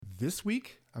This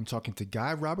week, I'm talking to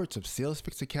Guy Roberts of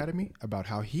SalesFix Academy about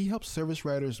how he helps service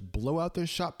writers blow out their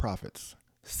shop profits.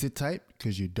 Sit tight,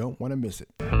 because you don't want to miss it.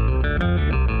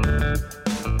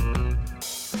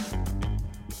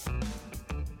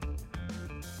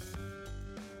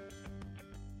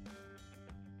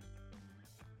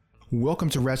 Welcome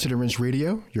to Ratchet+Wrench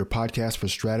Radio, your podcast for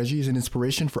strategies and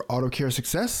inspiration for auto care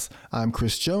success. I'm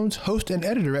Chris Jones, host and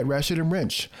editor at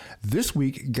Ratchet+Wrench. This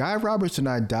week, Guy Roberts and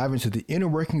I dive into the inner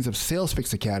workings of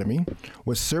SalesFix Academy,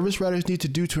 what service writers need to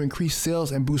do to increase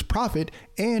sales and boost profit,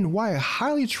 and why a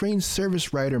highly trained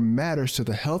service writer matters to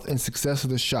the health and success of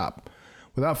the shop.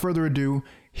 Without further ado,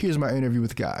 here's my interview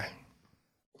with Guy.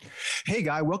 Hey,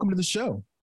 Guy, welcome to the show.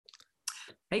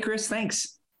 Hey, Chris,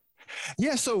 thanks.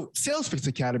 Yeah, so SalesFix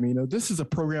Academy, this is a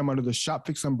program under the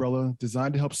ShopFix umbrella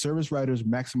designed to help service writers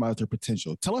maximize their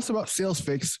potential. Tell us about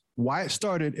SalesFix, why it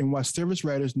started, and why service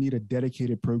writers need a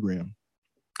dedicated program.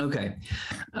 Okay.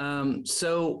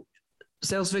 So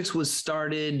SalesFix was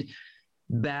started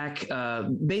back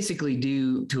basically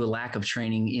due to a lack of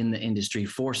training in the industry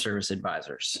for service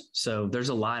advisors. So there's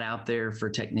a lot out there for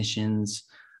technicians,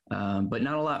 but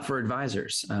not a lot for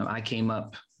advisors. I came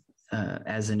up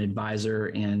as an advisor.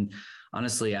 And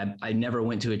honestly, I never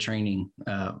went to a training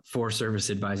for service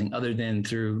advising other than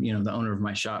through, the owner of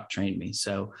my shop trained me.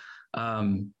 So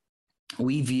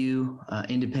we view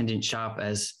independent shop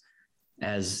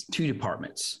as two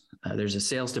departments. There's a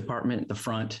sales department at the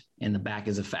front and the back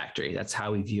is a factory. That's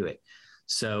how we view it.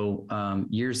 So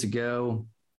years ago,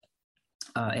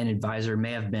 an advisor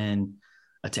may have been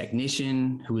a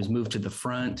technician who was moved to the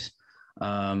front,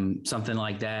 something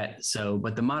like that. So,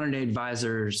 but the modern day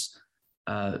advisors,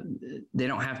 they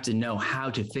don't have to know how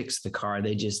to fix the car.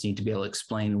 They just need to be able to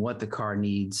explain what the car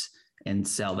needs and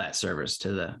sell that service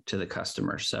to the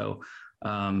customer. So,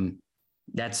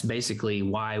 that's basically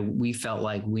why we felt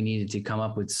like we needed to come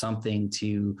up with something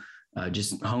to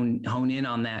just hone in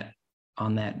on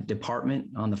that department,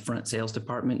 on the front sales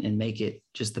department, and make it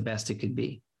just the best it could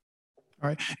be. All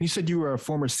right. And you said you were a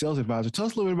former sales advisor. Tell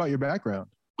us a little bit about your background.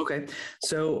 Okay.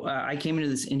 So I came into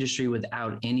this industry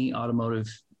without any automotive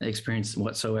experience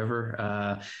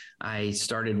whatsoever. I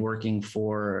started working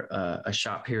for a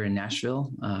shop here in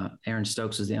Nashville. Aaron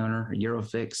Stokes was the owner,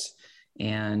 Eurofix.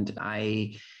 And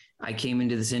I came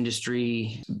into this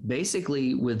industry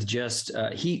basically with just,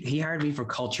 he hired me for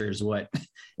culture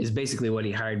is basically what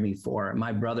he hired me for.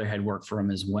 My brother had worked for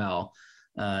him as well.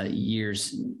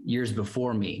 Years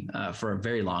before me for a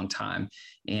very long time.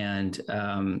 And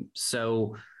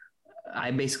so I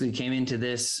basically came into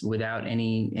this without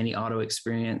any auto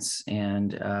experience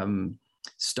and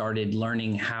started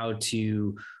learning how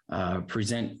to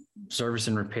present service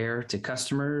and repair to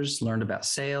customers, learned about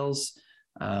sales,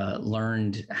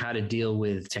 learned how to deal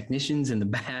with technicians in the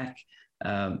back,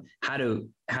 how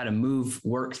to move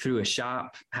work through a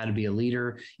shop, how to be a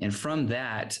leader. And from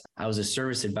that, I was a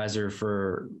service advisor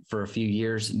for a few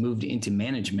years, moved into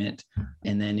management,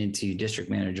 and then into district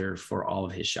manager for all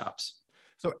of his shops.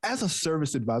 So as a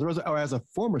service advisor, or as a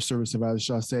former service advisor,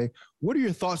 shall I say, what are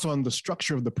your thoughts on the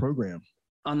structure of the program?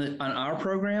 On our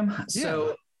program? Yeah.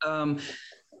 So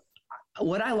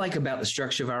what I like about the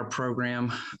structure of our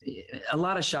program, a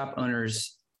lot of shop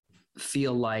owners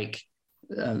feel like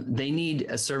they need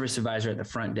a service advisor at the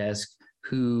front desk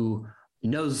who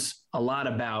knows a lot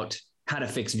about how to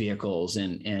fix vehicles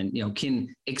and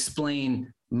can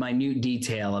explain minute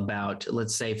detail about,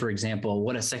 let's say, for example,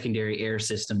 what a secondary air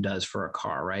system does for a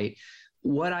car, right?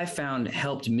 What I found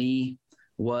helped me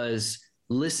was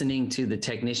listening to the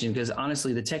technician, because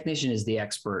honestly, the technician is the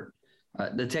expert.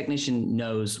 The technician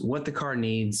knows what the car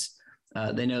needs.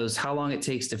 They knows how long it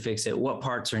takes to fix it, what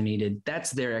parts are needed.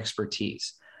 That's their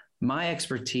expertise. My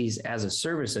expertise as a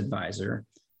service advisor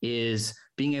is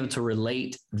being able to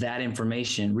relay that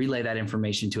information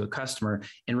to a customer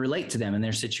and relate to them in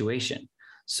their situation.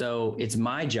 So it's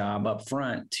my job up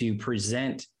front to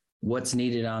present what's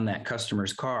needed on that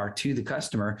customer's car to the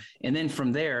customer. And then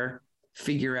from there,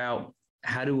 figure out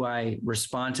how do I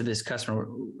respond to this customer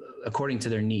according to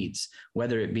their needs,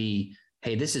 whether it be,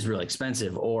 hey, this is really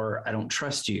expensive, or I don't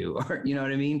trust you, or you know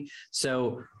what I mean?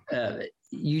 So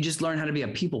you just learn how to be a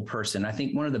people person. I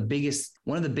think one of the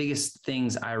biggest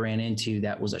things I ran into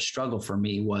that was a struggle for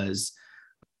me was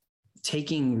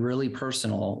taking really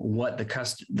personal what the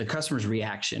customer's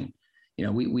reaction.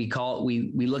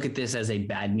 We look at this as a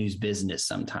bad news business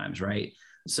sometimes, right?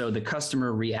 So the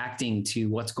customer reacting to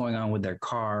what's going on with their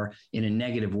car in a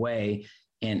negative way.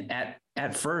 And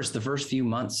at first, the first few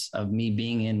months of me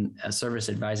being in a service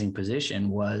advising position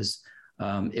was,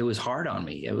 it was hard on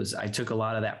me. I took a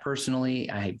lot of that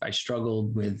personally. I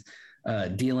struggled with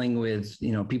dealing with,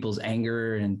 people's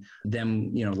anger and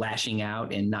them, lashing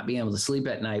out and not being able to sleep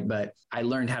at night. But I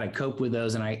learned how to cope with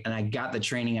those. And I got the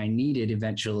training I needed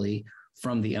eventually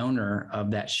from the owner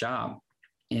of that shop,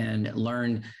 and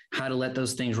learned how to let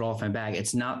those things roll off my back.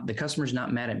 It's not, the customer's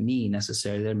not mad at me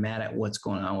necessarily. They're mad at what's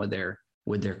going on with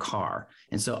their car.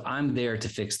 And so I'm there to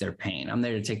fix their pain. I'm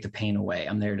there to take the pain away.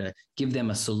 I'm there to give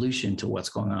them a solution to what's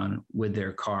going on with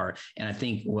their car. And I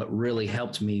think what really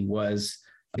helped me was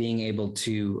being able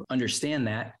to understand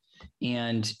that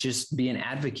and just be an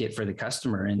advocate for the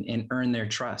customer and earn their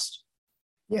trust.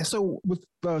 Yeah. So with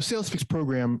the Sales Fix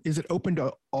program, is it open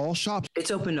to all shops?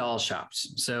 It's open to all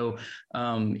shops. So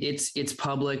it's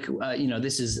public.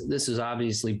 This is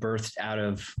obviously birthed out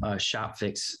of Shop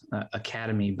Fix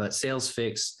Academy, but Sales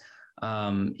Fix,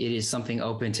 it is something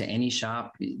open to any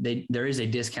shop. There is a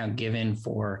discount given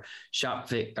for Shop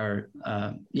Fix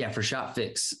for Shop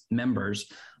Fix members.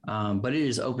 But it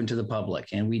is open to the public,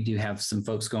 and we do have some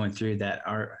folks going through that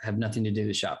have nothing to do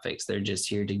with Shop Fix. They're just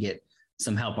here to get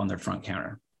some help on their front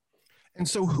counter. And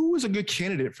so who is a good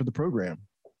candidate for the program?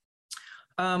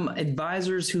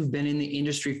 Advisors who've been in the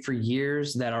industry for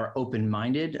years that are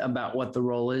open-minded about what the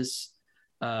role is,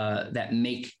 they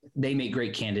make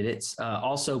great candidates.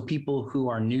 Also people who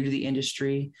are new to the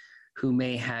industry, who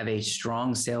may have a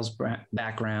strong sales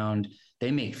background, they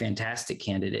make fantastic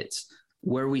candidates.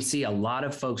 Where we see a lot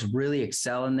of folks really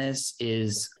excel in this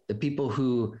is the people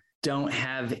who don't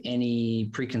have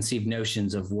any preconceived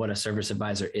notions of what a service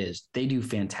advisor is. They do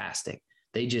fantastic.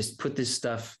 They just put this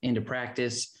stuff into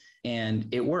practice and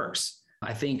it works.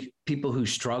 I think people who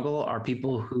struggle are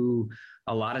people who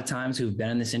a lot of times who've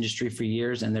been in this industry for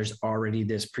years, and there's already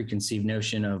this preconceived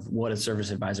notion of what a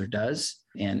service advisor does.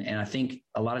 And I think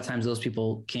a lot of times those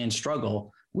people can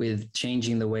struggle with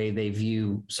changing the way they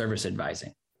view service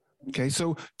advising. Okay.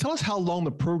 So tell us how long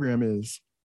the program is.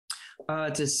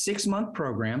 It's a 6-month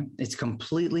program. It's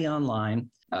completely online.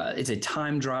 It's a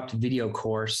time-dropped video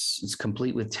course. It's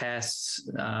complete with tests.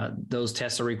 Those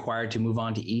tests are required to move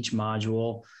on to each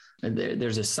module.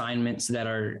 There's assignments that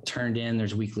are turned in.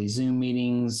 There's weekly Zoom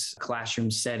meetings, classroom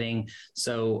setting.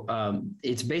 So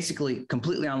it's basically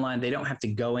completely online. They don't have to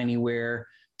go anywhere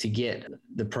to get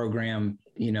the program.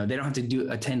 They don't have to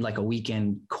attend like a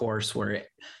weekend course where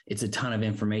it's a ton of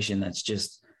information that's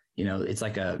just, it's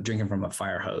like drinking from a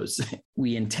fire hose.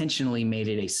 We intentionally made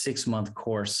it a 6-month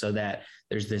course so that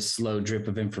there's this slow drip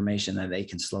of information that they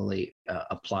can slowly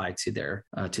apply to their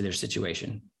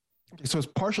situation. So it's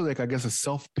partially like, I guess, a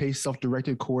self-paced,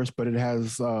 self-directed course, but it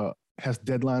has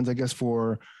deadlines, I guess,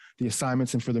 for the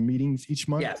assignments and for the meetings each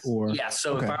month? Yes. Or yeah.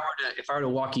 So okay. if I were to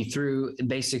walk you through,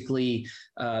 basically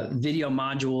video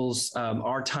modules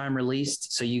are time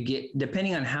released. So you get,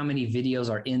 depending on how many videos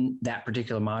are in that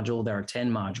particular module, there are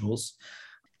 10 modules.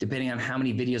 Depending on how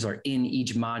many videos are in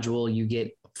each module, you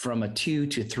get from a 2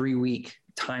 to 3 week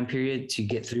time period to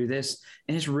get through this.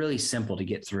 And it's really simple to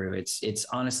get through. It's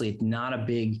honestly, it's not a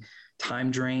big time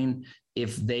drain.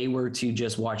 If they were to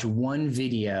just watch one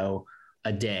video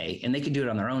a day, and they can do it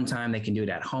on their own time, they can do it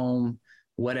at home,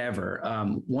 whatever.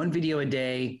 One video a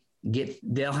day,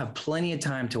 they'll have plenty of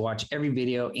time to watch every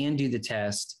video and do the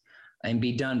test and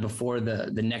be done before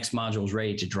the next module is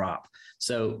ready to drop.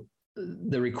 So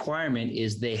the requirement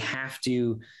is they have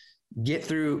to get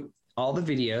through all the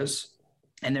videos,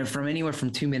 and they're from anywhere from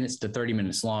 2 minutes to 30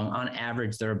 minutes long. On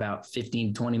average, they're about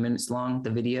 15, 20 minutes long, the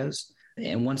videos.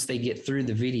 And once they get through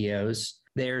the videos,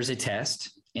 there's a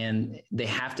test, and they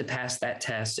have to pass that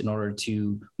test in order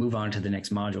to move on to the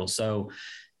next module. So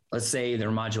let's say they're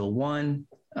module 1,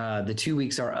 the 2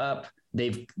 weeks are up.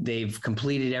 They've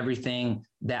completed everything.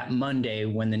 That Monday,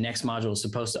 when the next module is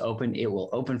supposed to open, it will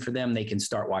open for them. They can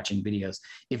start watching videos.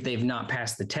 If they've not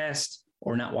passed the test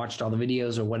or not watched all the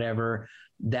videos or whatever,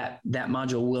 that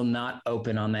module will not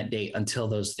open on that date until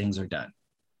those things are done.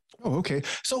 Oh, okay.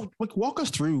 So walk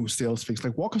us through Sales Fix.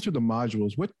 Walk us through the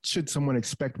modules. What should someone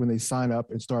expect when they sign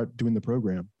up and start doing the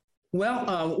program?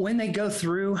 Well, when they go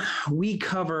through, we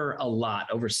cover a lot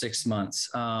over 6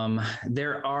 months.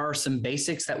 There are some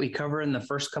basics that we cover in the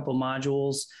first couple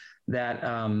modules that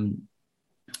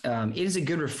it is a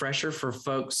good refresher for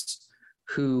folks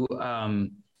who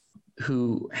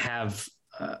have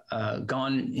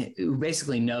who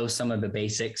basically know some of the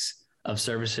basics of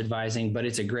service advising, but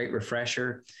it's a great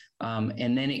refresher.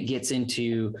 And then it gets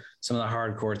into some of the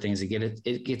hardcore things.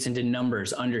 It gets into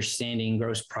numbers, understanding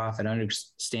gross profit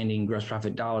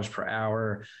dollars per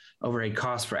hour, overhead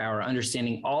cost per hour,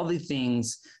 understanding all the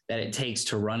things that it takes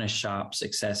to run a shop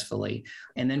successfully.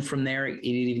 And then from there, it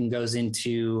even goes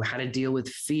into how to deal with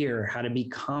fear, how to be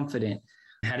confident,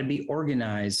 how to be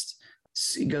organized,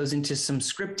 It goes into some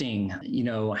scripting,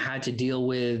 how to deal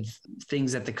with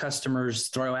things that the customers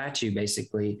throw at you,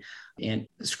 basically, and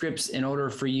scripts in order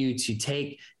for you to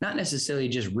take, not necessarily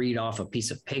just read off a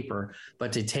piece of paper,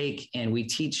 but to take, and we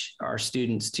teach our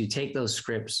students to take those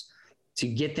scripts, to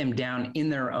get them down in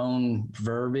their own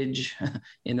verbiage,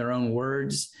 in their own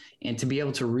words, and to be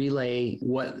able to relay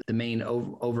what the main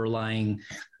overlying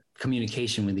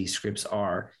communication with these scripts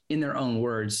are in their own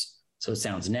words. So it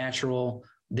sounds natural.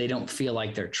 They don't feel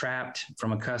like they're trapped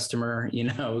from a customer.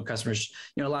 Customers,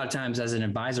 a lot of times as an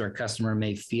advisor, a customer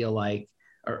may feel like,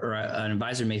 or an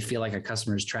advisor may feel like a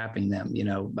customer is trapping them,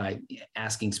 by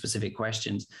asking specific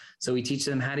questions. So we teach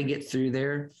them how to get through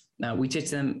there. Now we teach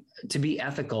them to be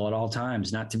ethical at all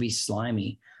times, not to be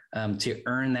slimy, to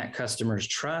earn that customer's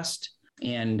trust.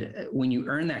 And when you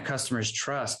earn that customer's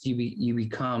trust, you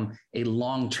become they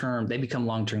become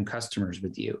long-term customers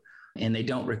with you. And they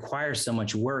don't require so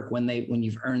much work when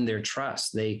you've earned their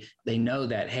trust. They know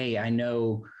that, hey, I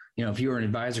know, if you were an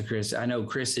advisor, Chris, I know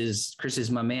Chris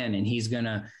is my man, and he's going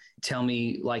to tell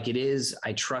me like it is.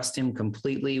 I trust him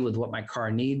completely with what my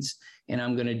car needs. And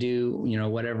I'm going to do,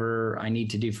 whatever I need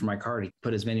to do for my car to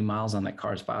put as many miles on that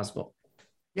car as possible.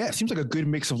 Yeah. It seems like a good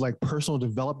mix of like personal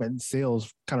development and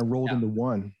sales kind of rolled into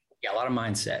one. Yeah. A lot of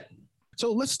mindset.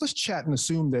 So let's chat and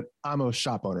assume that I'm a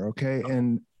shop owner. Okay.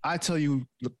 And I tell you,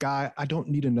 look, Guy, I don't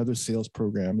need another sales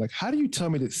program. Like, how do you tell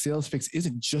me that Sales Fix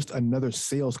isn't just another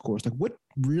sales course? Like, what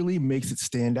really makes it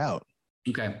stand out?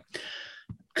 Okay.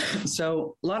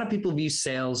 So a lot of people view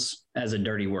sales as a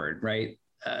dirty word, right?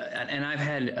 And I've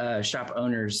had shop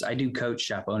owners, I do coach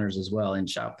shop owners as well in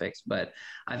Shop Fix, but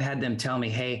I've had them tell me,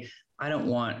 hey, I don't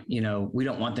want, we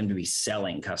don't want them to be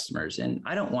selling customers. And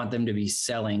I don't want them to be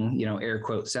selling, air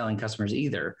quote, selling customers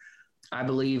either. I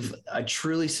believe a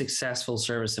truly successful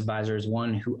service advisor is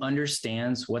one who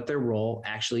understands what their role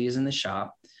actually is in the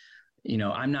shop.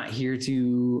 I'm not here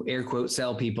to air quote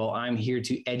sell people. I'm here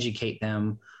to educate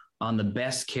them on the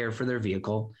best care for their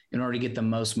vehicle in order to get the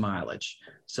most mileage.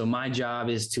 So my job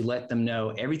is to let them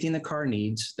know everything the car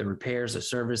needs, the repairs, the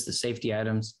service, the safety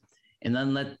items, and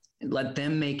then let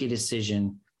them make a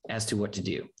decision as to what to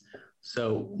do.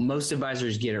 So most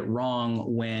advisors get it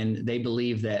wrong when they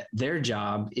believe that their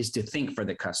job is to think for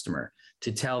the customer,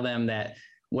 to tell them that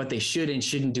what they should and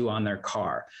shouldn't do on their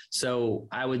car. So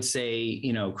I would say,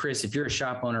 Chris, if you're a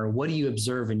shop owner, what do you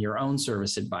observe in your own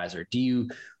service advisor? Do you,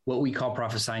 what we call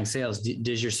prophesying sales,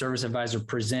 does your service advisor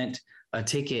present a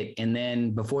ticket, and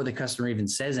then before the customer even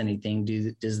says anything,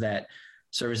 does that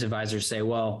service advisor say,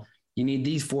 well, you need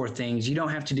these 4 things. You don't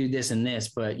have to do this and this,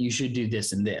 but you should do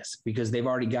this and this, because they've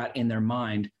already got in their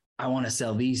mind, I want to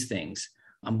sell these things.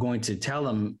 I'm going to tell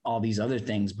them all these other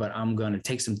things, but I'm going to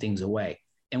take some things away.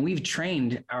 And we've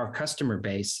trained our customer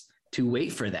base to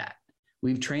wait for that.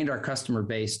 We've trained our customer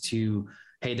base to,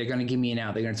 hey, they're going to give me an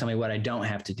out. They're going to tell me what I don't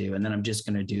have to do. And then I'm just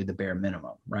going to do the bare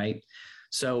minimum, right?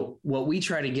 So what we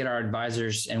try to get our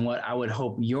advisors, and what I would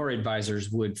hope your advisors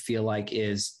would feel like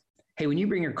is, hey, when you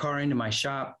bring your car into my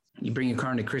shop, you bring your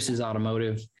car into Chris's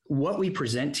Automotive, what we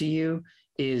present to you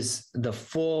is the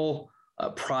full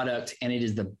product, and it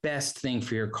is the best thing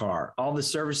for your car. All the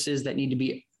services that need to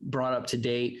be brought up to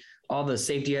date, all the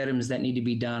safety items that need to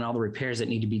be done, all the repairs that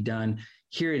need to be done.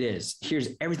 Here it is. Here's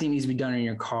everything that needs to be done in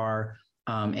your car.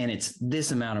 And it's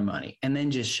this amount of money. And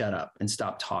then just shut up and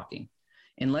stop talking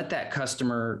and let that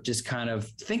customer just kind of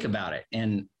think about it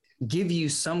and give you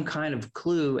some kind of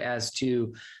clue as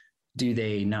to, do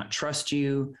they not trust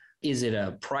you? Is it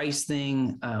a price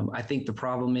thing? I think the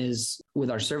problem is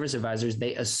with our service advisors,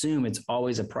 they assume it's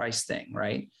always a price thing,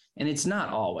 right? And it's not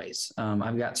always.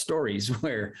 I've got stories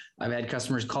where I've had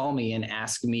customers call me and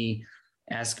ask me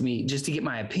just to get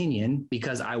my opinion,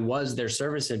 because I was their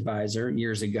service advisor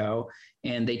years ago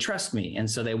and they trust me. And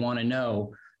so they want to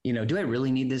know, do I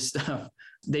really need this stuff?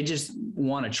 They just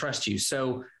want to trust you.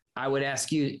 So I would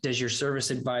ask you, does your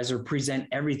service advisor present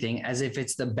everything as if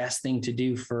it's the best thing to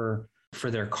do for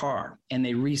their car? And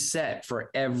they reset for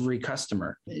every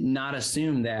customer, not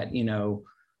assume that,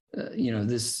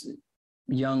 this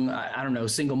young, I don't know,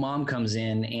 single mom comes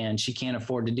in and she can't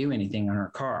afford to do anything on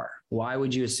her car. Why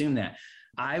would you assume that?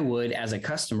 I would, as a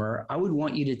customer, I would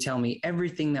want you to tell me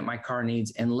everything that my car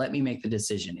needs and let me make the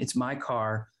decision. It's my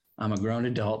car. I'm a grown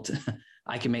adult.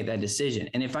 I can make that decision.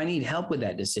 And if I need help with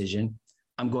that decision,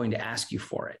 I'm going to ask you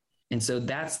for it. And so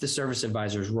that's the service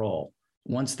advisor's role.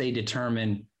 Once they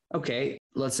determine, okay,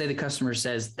 let's say the customer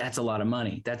says, that's a lot of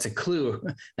money. That's a clue.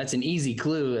 That's an easy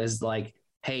clue as like,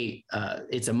 hey,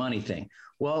 it's a money thing.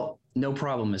 Well, no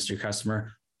problem, Mr.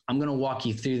 Customer. I'm going to walk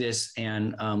you through this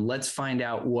and let's find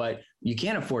out what you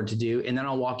can afford to do. And then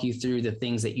I'll walk you through the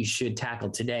things that you should tackle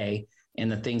today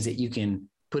and the things that you can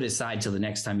put aside till the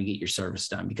next time you get your service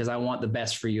done, because I want the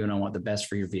best for you and I want the best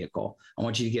for your vehicle. I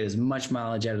want you to get as much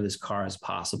mileage out of this car as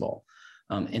possible.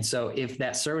 And so if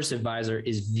that service advisor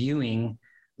is viewing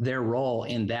their role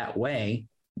in that way,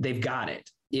 they've got it.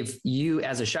 If you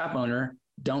as a shop owner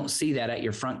don't see that at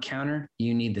your front counter,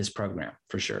 you need this program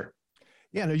for sure.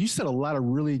 Yeah, no, you said a lot of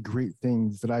really great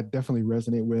things that I definitely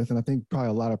resonate with. And I think probably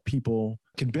a lot of people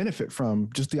can benefit from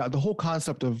just the whole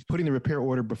concept of putting the repair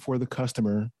order before the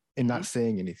customer and not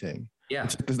saying anything. Yeah.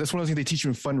 That's one of the things they teach you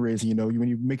in fundraising. You know, when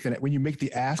you make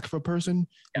the ask for a person,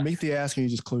 you make the ask and you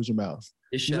just close your mouth.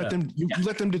 You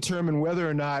let them determine whether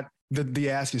or not the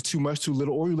ask is too much, too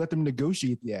little, or you let them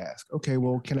negotiate the ask. Okay,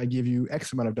 well, can I give you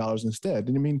X amount of dollars instead?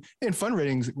 And I mean, in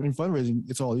fundraising,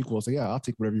 it's all equal. So yeah, I'll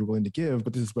take whatever you're willing to give,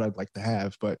 but this is what I'd like to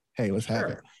have. But hey, let's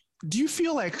have it. Do you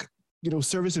feel like,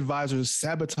 service advisors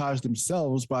sabotage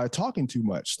themselves by talking too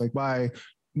much? By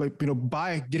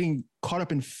getting caught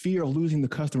up in fear of losing the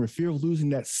customer, fear of losing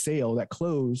that sale, that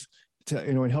close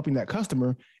and helping that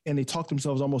customer. And they talk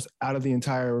themselves almost out of the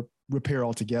entire repair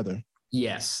altogether.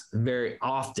 Yes, very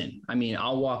often. I mean,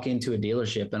 I'll walk into a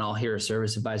dealership and I'll hear a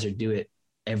service advisor do it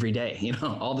every day,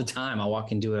 all the time. I'll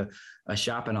walk into a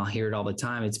shop and I'll hear it all the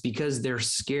time. It's because they're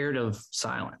scared of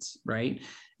silence, right?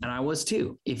 And I was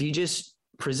too. If you just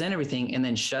present everything and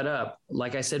then shut up,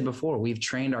 like I said before, we've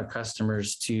trained our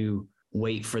customers to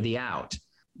wait for the out.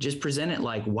 Just present it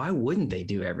like, why wouldn't they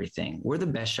do everything? We're the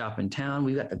best shop in town.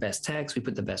 We've got the best techs. We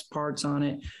put the best parts on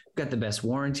it. We've got the best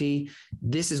warranty.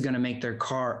 This is going to make their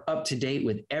car up to date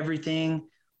with everything.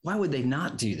 Why would they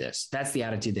not do this? That's the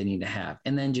attitude they need to have.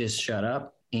 And then just shut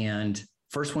up, and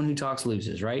first one who talks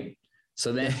loses, right?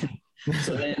 So then,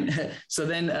 the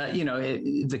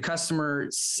customer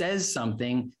says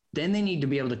something, then they need to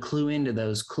be able to clue into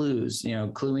those clues,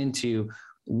 clue into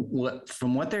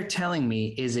from what they're telling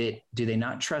me. Do they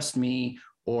not trust me,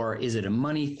 or is it a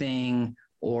money thing,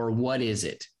 or what is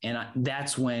it? And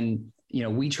that's when,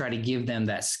 we try to give them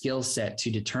that skill set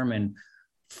to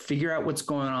figure out what's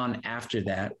going on after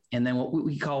that. And then what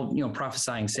we call,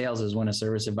 prophesying sales is when a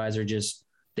service advisor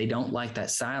they don't like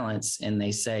that silence and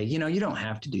they say, you don't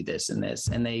have to do this and this,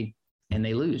 and they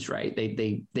lose, right?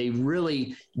 They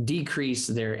really decrease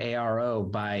their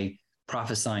ARO by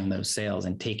prophesying those sales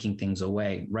and taking things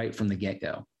away right from the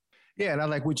get-go. Yeah. And I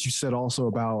like what you said also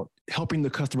about helping the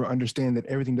customer understand that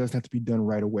everything doesn't have to be done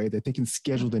right away, that they can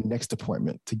schedule the next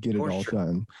appointment to get it all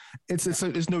done.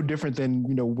 It's no different than,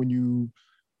 when you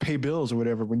pay bills or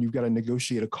whatever, when you've got to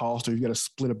negotiate a cost or you've got to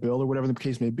split a bill or whatever the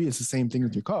case may be. It's the same thing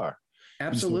with your car.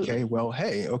 Absolutely.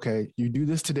 You do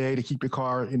this today to keep your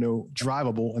car,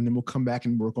 drivable, and then we'll come back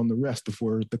and work on the rest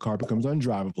before the car becomes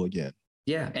undrivable again.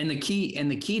 Yeah. And the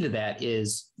key to that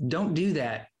is don't do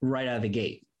that right out of the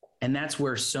gate. And that's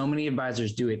where so many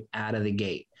advisors do it out of the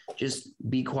gate. Just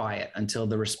be quiet until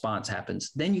the response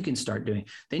happens. Then you can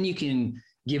then you can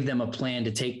give them a plan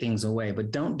to take things away,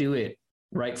 but don't do it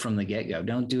right from the get-go.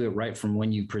 Don't do it right from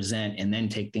when you present and then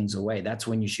take things away. That's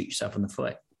when you shoot yourself in the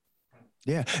foot.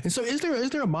 Yeah. And so is there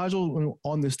a module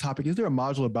on this topic? Is there a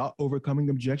module about overcoming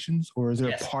objections, or is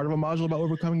there a part of a module about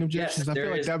overcoming objections? I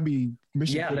feel like that'd be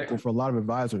mission critical for a lot of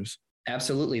advisors.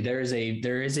 Absolutely. There is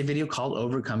a video called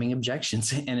Overcoming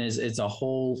Objections, and it's a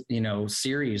whole,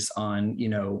 series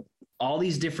on, all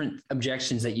these different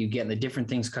objections that you get and the different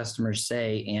things customers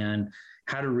say and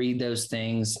how to read those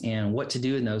things and what to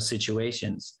do in those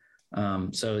situations.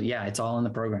 It's all in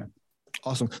the program.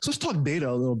 Awesome. So let's talk data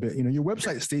a little bit. Your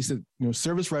website states that,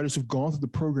 service writers who've gone through the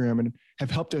program and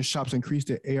have helped their shops increase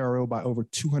their ARO by over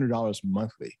 $200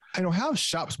 monthly. How have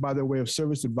shops, by their way of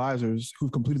service advisors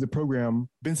who've completed the program,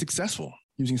 been successful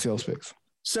using SalesFix?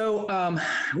 So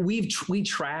we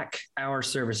track our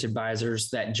service advisors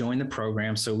that join the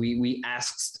program. So we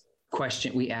ask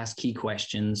key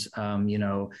questions.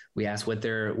 We ask what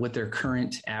their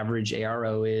current average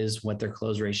ARO is, what their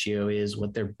close ratio is,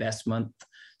 what their best month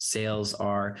sales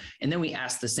are. And then we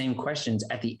ask the same questions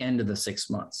at the end of the 6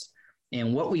 months.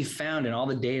 And what we found in all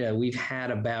the data, we've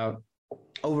had about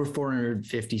over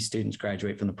 450 students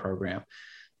graduate from the program.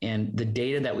 And the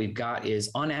data that we've got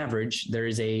is, on average, there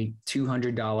is a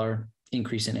 $200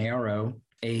 increase in ARO,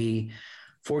 a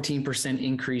 14%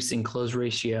 increase in close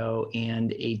ratio,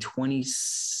 and a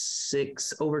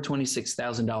over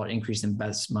 $26,000 increase in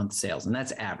best month sales. And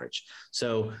that's average.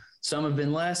 So some have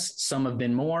been less, some have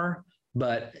been more,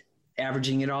 but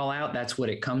averaging it all out, that's what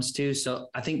it comes to. So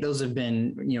I think those have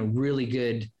been, really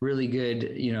good,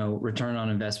 return on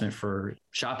investment for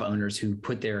shop owners who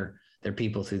put their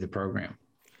people through the program.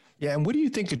 Yeah. And what do you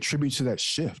think contributes to that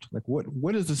shift? Like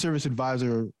what is the service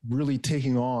advisor really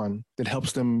taking on that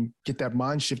helps them get that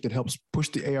mind shift that helps push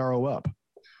the ARO up?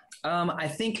 I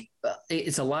think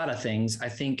it's a lot of things. I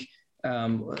think a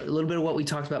little bit of what we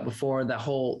talked about before, the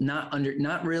whole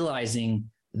not realizing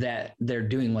that they're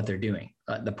doing what they're doing,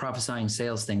 the prophesying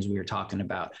sales things we were talking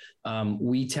about.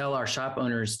 We tell our shop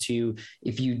owners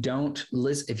if you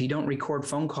don't record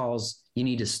phone calls, you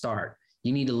need to start.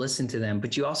 You need to listen to them,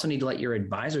 but you also need to let your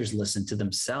advisors listen to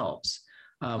themselves.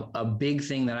 A big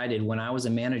thing that I did when I was a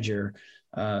manager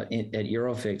at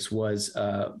Eurofix was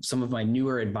some of my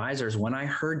newer advisors, when I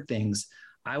heard things,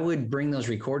 I would bring those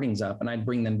recordings up and I'd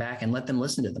bring them back and let them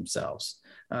listen to themselves.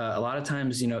 A lot of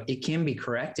times, it can be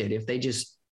corrected if they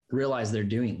just realize they're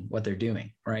doing what they're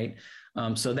doing, right?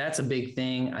 So that's a big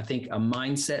thing. I think a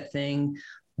mindset thing,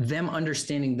 them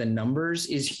understanding the numbers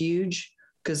is huge,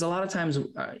 because a lot of times,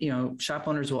 shop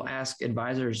owners will ask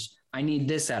advisors, I need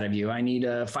this out of you. I need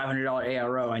a $500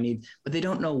 ARO. But they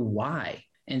don't know why.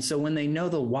 And so when they know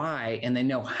the why and they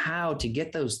know how to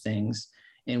get those things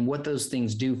and what those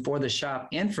things do for the shop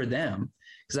and for them,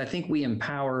 because I think we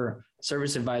empower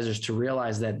service advisors to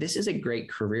realize that this is a great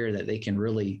career that they can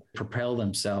really propel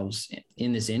themselves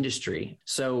in this industry.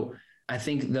 So I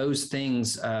think those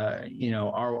things, are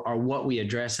what we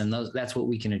address, and that's what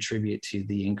we can attribute to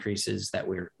the increases that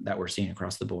we're seeing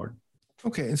across the board.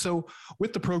 Okay. And so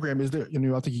with the program, is there,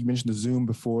 I think you mentioned the Zoom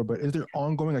before, but is there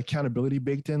ongoing accountability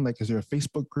baked in? Like, is there a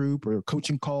Facebook group or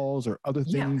coaching calls or other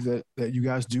things that you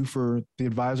guys do for the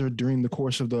advisor during the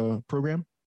course of the program?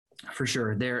 For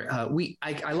sure.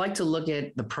 I like to look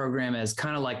at the program as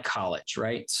kind of like college,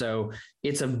 right? So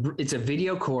it's a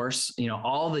video course,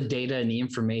 all the data and the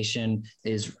information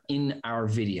is in our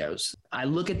videos. I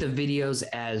look at the videos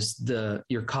as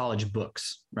your college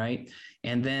books, right?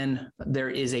 And then there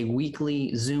is a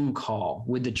weekly Zoom call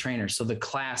with the trainer. So the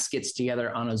class gets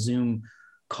together on a Zoom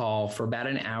call for about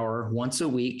an hour once a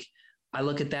week. I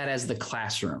look at that as the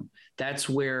classroom. That's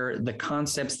where the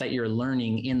concepts that you're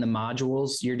learning in the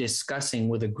modules, you're discussing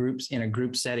in a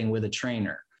group setting with a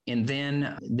trainer. And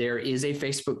then there is a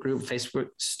Facebook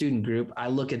student group. I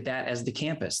look at that as the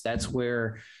campus. That's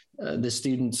where the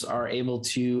students are able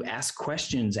to ask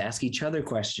questions, ask each other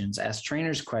questions, ask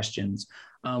trainers questions.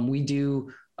 We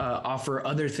do offer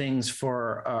other things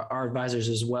for our advisors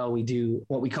as well. We do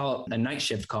what we call a night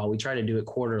shift call. We try to do it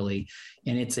quarterly,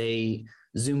 and it's a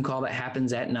Zoom call that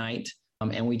happens at night.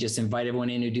 And we just invite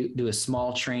everyone in to do a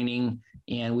small training,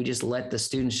 and we just let the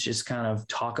students just kind of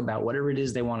talk about whatever it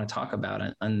is they want to talk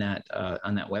about on that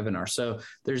webinar. So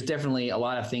there's definitely a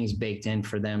lot of things baked in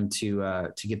for them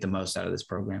to get the most out of this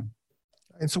program.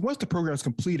 And so once the program is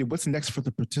completed, what's next for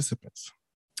the participants?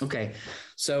 Okay.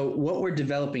 So what we're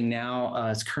developing now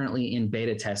is currently in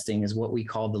beta testing is what we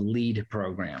call the LEAD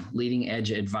program. Leading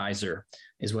Edge Advisor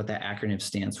is what that acronym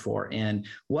stands for. And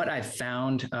what I've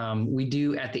found, we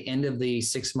do at the end of the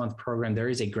 6-month program, there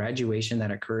is a graduation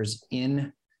that occurs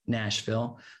in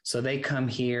Nashville. So they come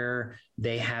here,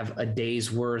 they have a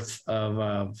day's worth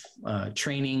of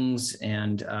trainings,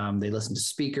 and they listen to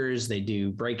speakers, they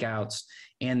do breakouts,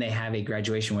 and they have a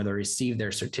graduation where they receive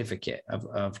their certificate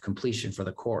of completion for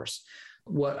the course.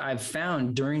 What I've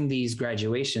found during these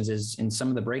graduations is in some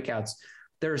of the breakouts,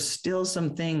 there are still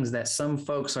some things that some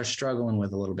folks are struggling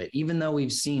with a little bit, even though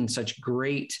we've seen such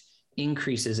great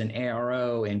increases in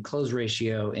ARO and close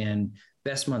ratio and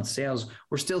best month sales.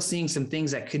 We're still seeing some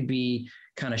things that could be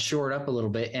kind of shored up a little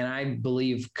bit. And I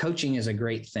believe coaching is a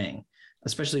great thing,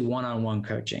 especially one-on-one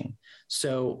coaching.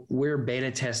 So we're beta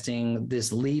testing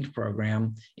this LEAD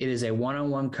program. It is a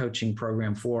one-on-one coaching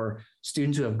program for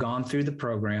students who have gone through the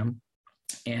program.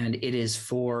 And it is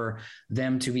for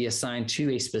them to be assigned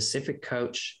to a specific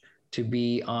coach, to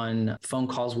be on phone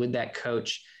calls with that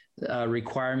coach.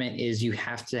 Requirement is you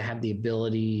have to have the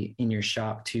ability in your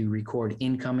shop to record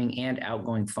incoming and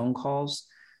outgoing phone calls.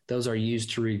 Those are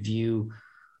used to review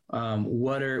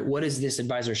what is this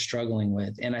advisor struggling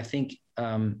with. And I think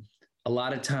a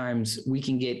lot of times we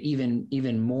can get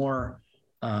even more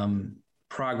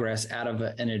progress out of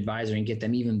an advisor and get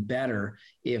them even better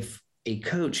if a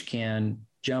coach can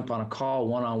jump on a call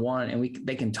one-on-one and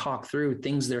they can talk through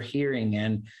things they're hearing,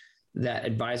 and that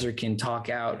advisor can talk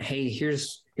out, hey,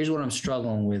 here's what I'm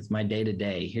struggling with my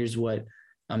day-to-day. Here's what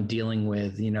I'm dealing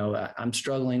with. I'm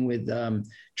struggling with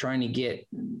trying to get,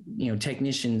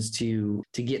 technicians to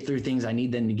get through things I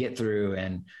need them to get through.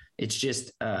 And it's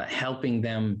just helping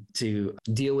them to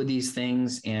deal with these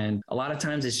things. And a lot of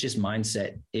times it's just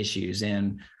mindset issues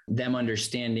and them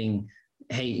understanding,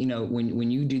 hey, when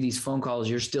you do these phone calls,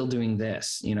 you're still doing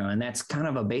this, and that's kind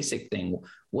of a basic thing.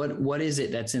 What is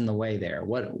it that's in the way there?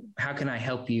 How can I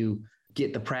help you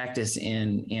get the practice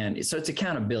in? And so it's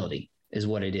accountability. is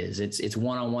what it is. It's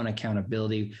one-on-one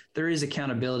accountability. There is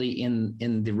accountability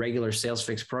in the regular Sales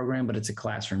Fix program, but it's a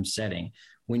classroom setting.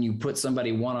 When you put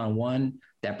somebody one-on-one,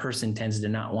 that person tends to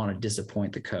not want to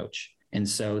disappoint the coach. And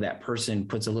so that person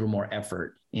puts a little more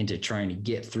effort into trying to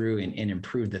get through and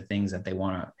improve the things that they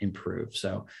want to improve.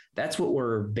 So that's what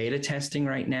we're beta testing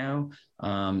right now.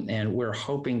 And we're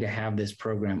hoping to have this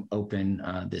program open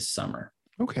this summer.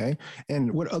 Okay.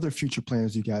 And what other future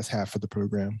plans do you guys have for the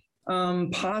program?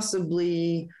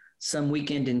 Possibly some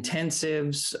weekend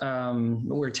intensives.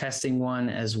 We're testing one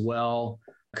as well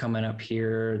coming up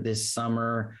here this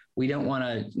summer. We don't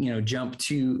want to, jump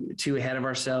too ahead of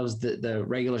ourselves. The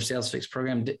regular Sales Fix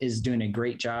program is doing a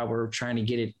great job. We're trying to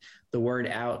get the word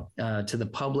out to the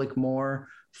public more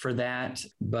for that.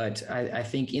 But I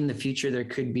think in the future, there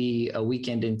could be a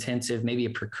weekend intensive, maybe a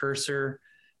precursor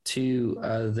to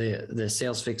the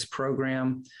Sales Fix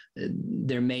program.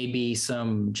 There may be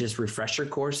some just refresher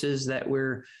courses that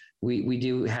we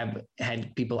do have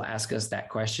had people ask us that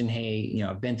question. Hey,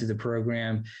 I've been through the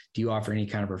program. Do you offer any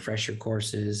kind of refresher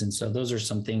courses? And so those are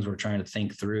some things we're trying to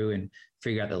think through and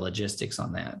figure out the logistics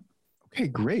on that. Okay,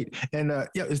 great. And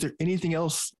is there anything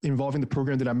else involving the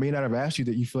program that I may not have asked you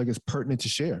that you feel like is pertinent to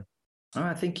share? Oh,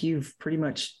 I think you've pretty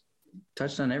much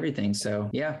touched on everything. So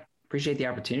yeah, appreciate the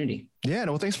opportunity. Yeah,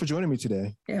 no, well, thanks for joining me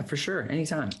today. Yeah, for sure.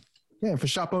 Anytime. Yeah, and for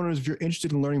shop owners, if you're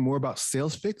interested in learning more about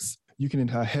Sales Fix, you can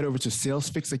head over to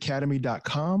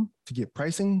salesfixacademy.com to get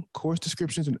pricing, course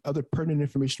descriptions, and other pertinent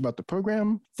information about the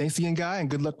program. Thanks again, Guy, and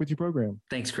good luck with your program.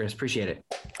 Thanks, Chris. Appreciate it.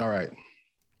 All right.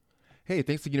 Hey,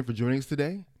 thanks again for joining us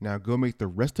today. Now go make the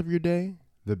rest of your day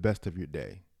the best of your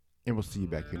day. And we'll see you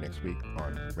back here next week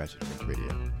on Ratchet+Wrench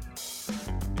Radio.